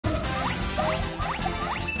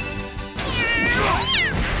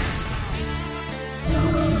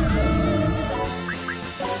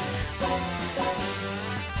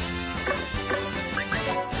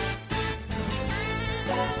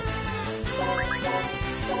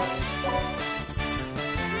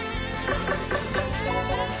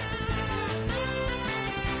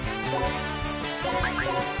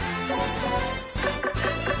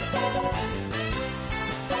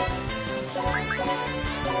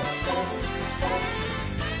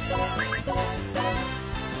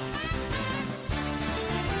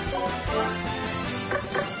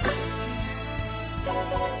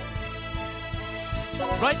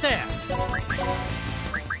Right there.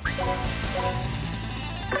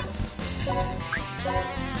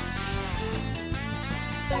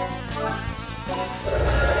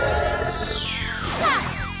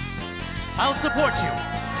 I'll support you.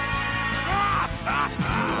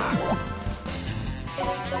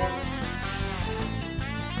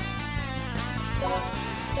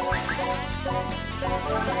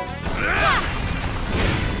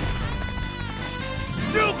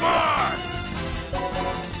 Super!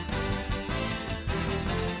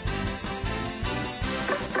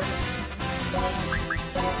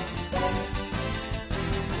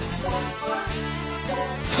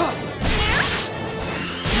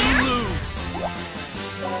 You lose.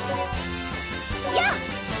 Yeah!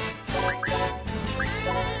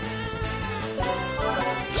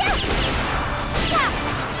 Yeah! Yeah!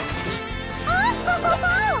 Oh!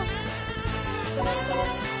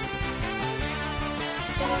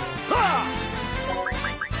 Ha!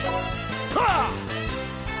 Ha!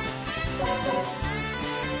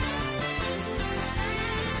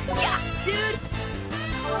 Yeah, dude!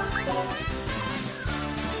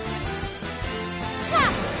 Ha!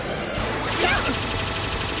 Yeah!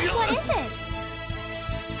 What is it?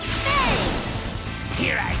 Hey!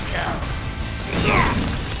 Here I go. Yeah.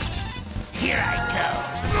 Here I go.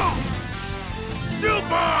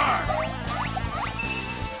 Super!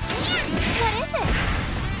 What is it?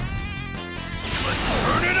 Let's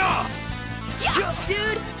turn it up! Yeah,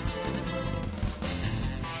 dude!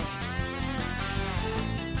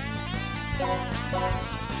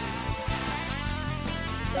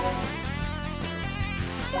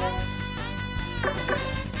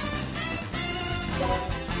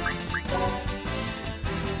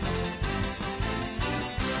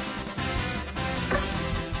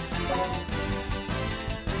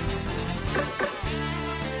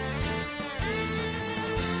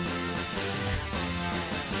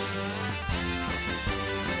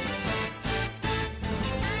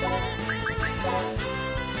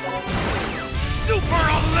 Super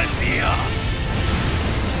Olympia!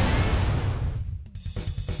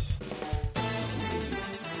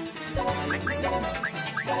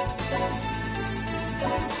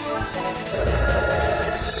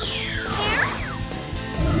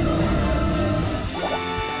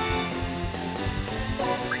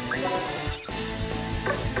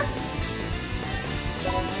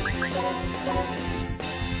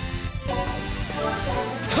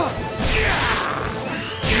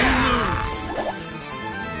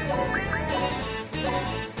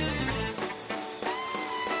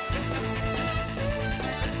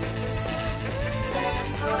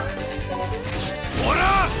 What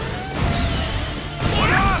up?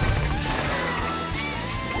 What up?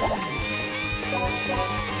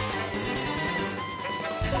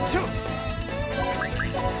 Two.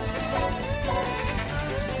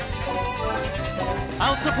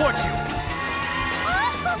 I'll support you.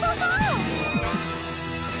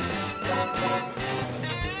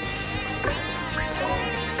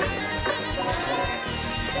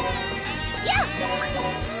 Yeah!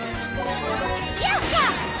 Yeah!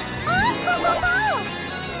 Yeah!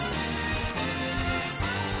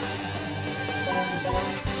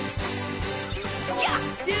 Yeah,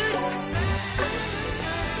 dude!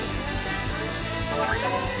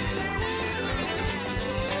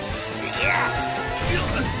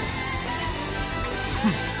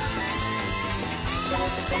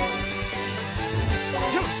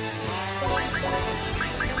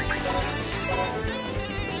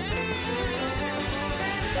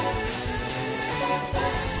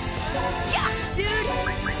 Yeah, dude!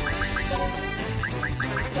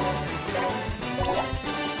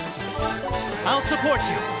 I'll support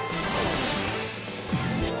you.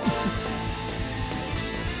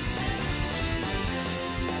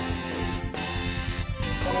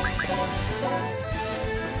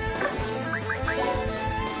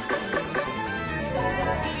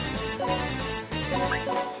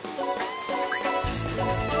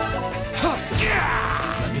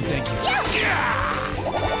 Let me thank you.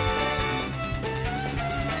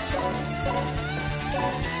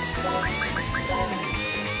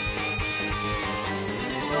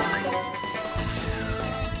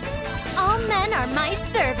 All men are my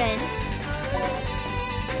servants.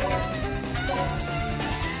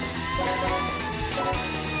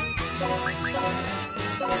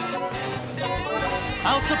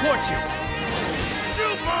 I'll support you.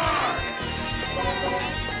 Super!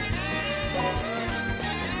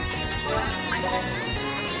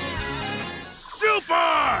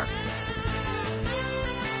 Super!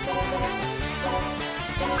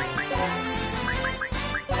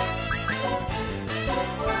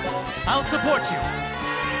 I'll support you.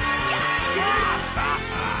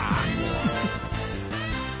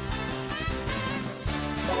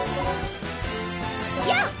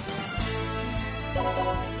 Yeah!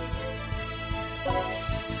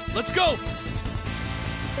 Let's go.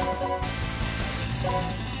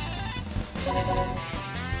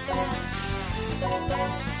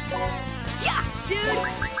 Yeah, dude!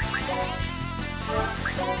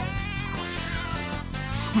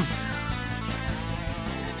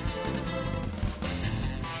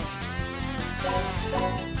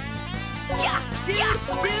 Yeah,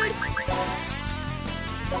 dude!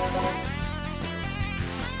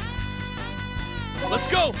 Let's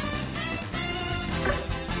go.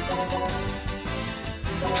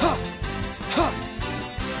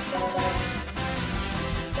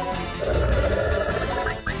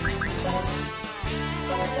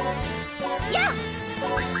 Yeah!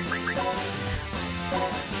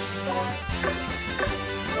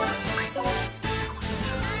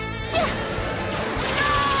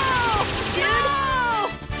 No!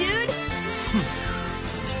 Dude!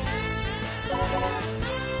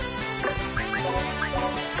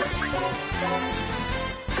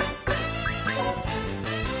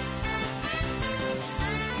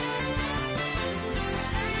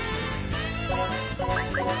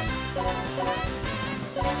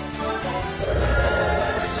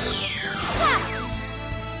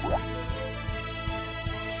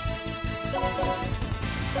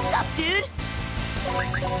 What's up, dude?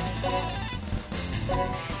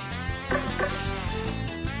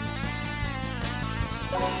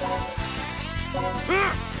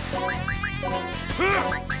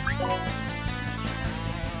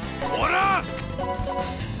 Ora!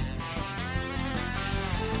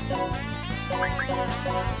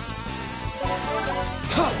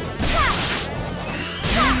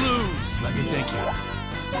 You lose. Let me thank you.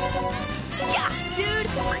 Yeah, dude!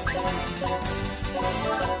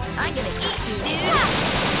 I'm gonna eat you, dude!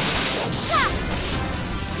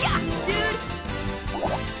 Yeah, dude!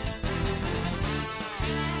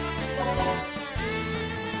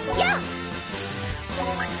 Yeah!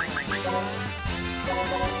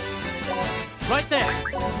 Right there.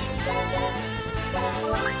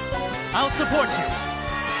 I'll support you.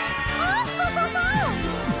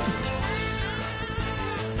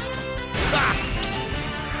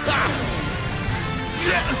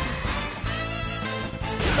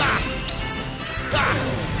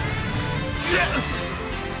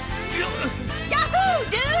 Yahoo,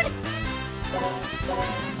 dude!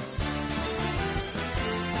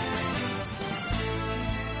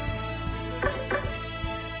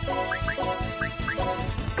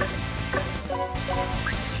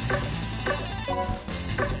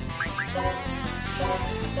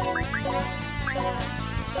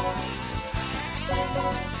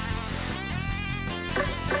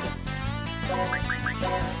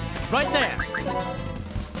 Right there.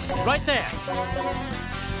 Right there.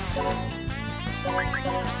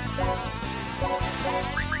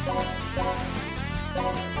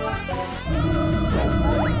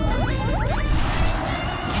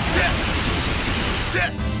 Sit!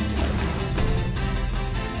 Sit!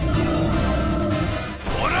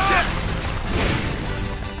 Ora! Sit!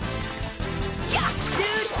 Yeah,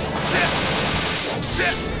 dude! Sit!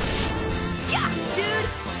 Sit! Yeah, dude!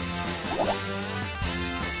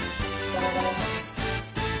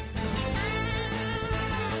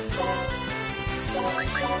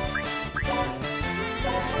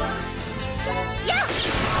 Yeah!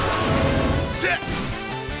 Sit!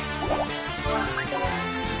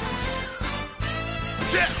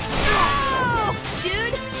 Sit! Oh,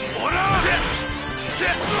 dude! Ora! Sit!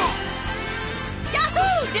 Sit!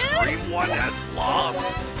 Yahoo, dude! Everyone has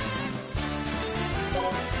lost!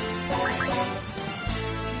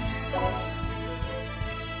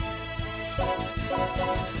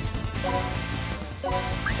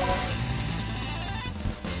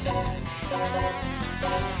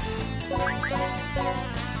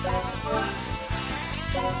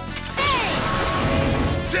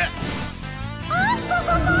 Sit!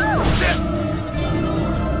 Sit!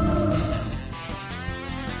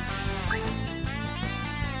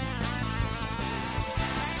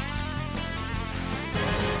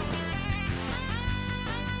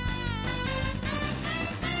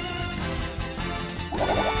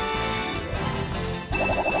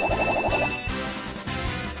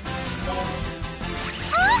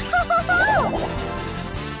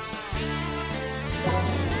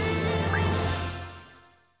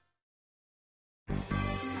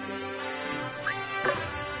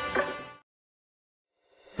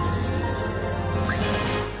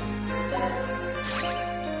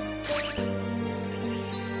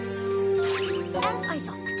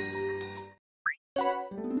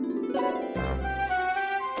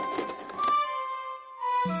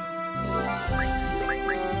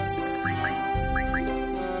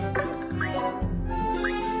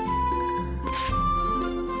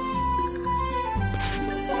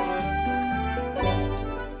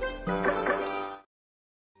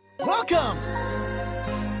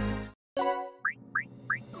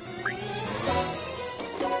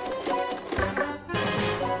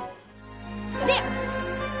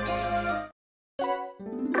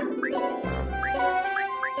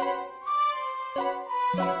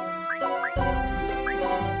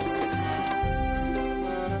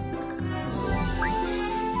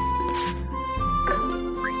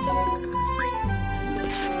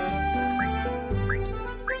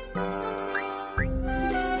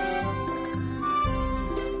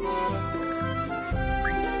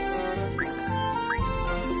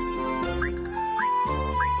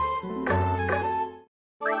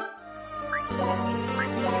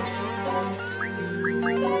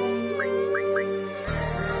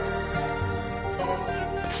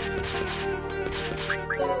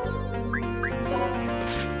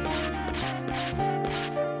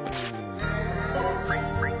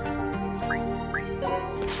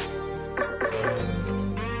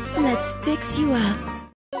 Let's fix you up.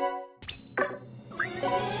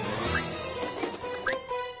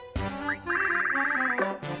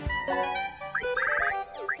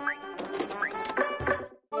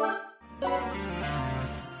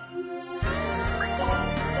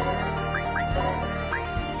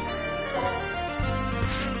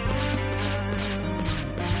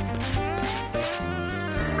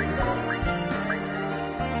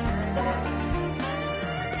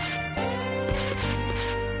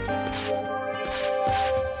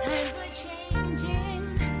 Times are changing,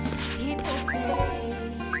 people say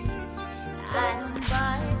I don't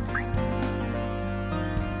buy it.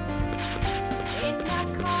 In the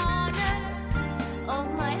corner of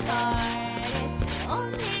my heart, it's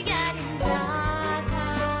only getting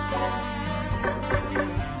darker.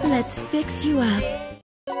 Let's fix you up.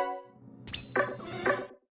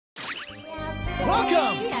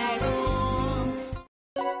 Welcome!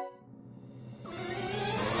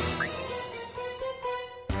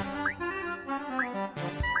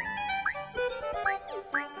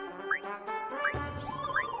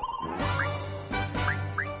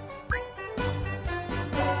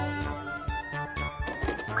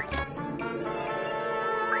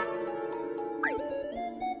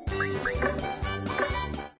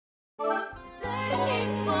 Searching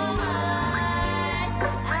for what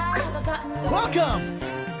I have gotten, Welcome!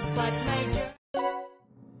 but my journey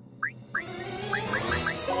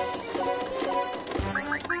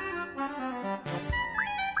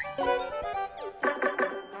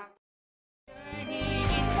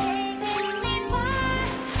is taking me far,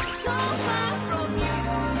 so far from you.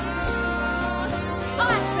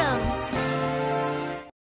 Awesome!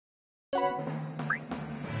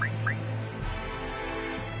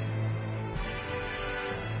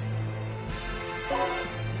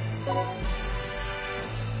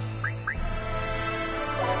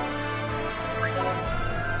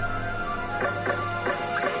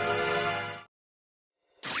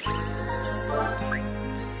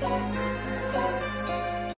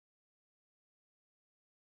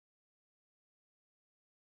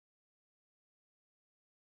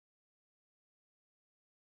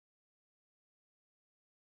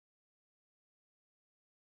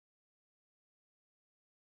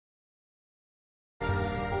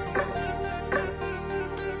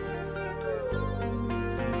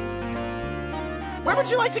 Where would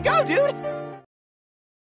you like to go, dude?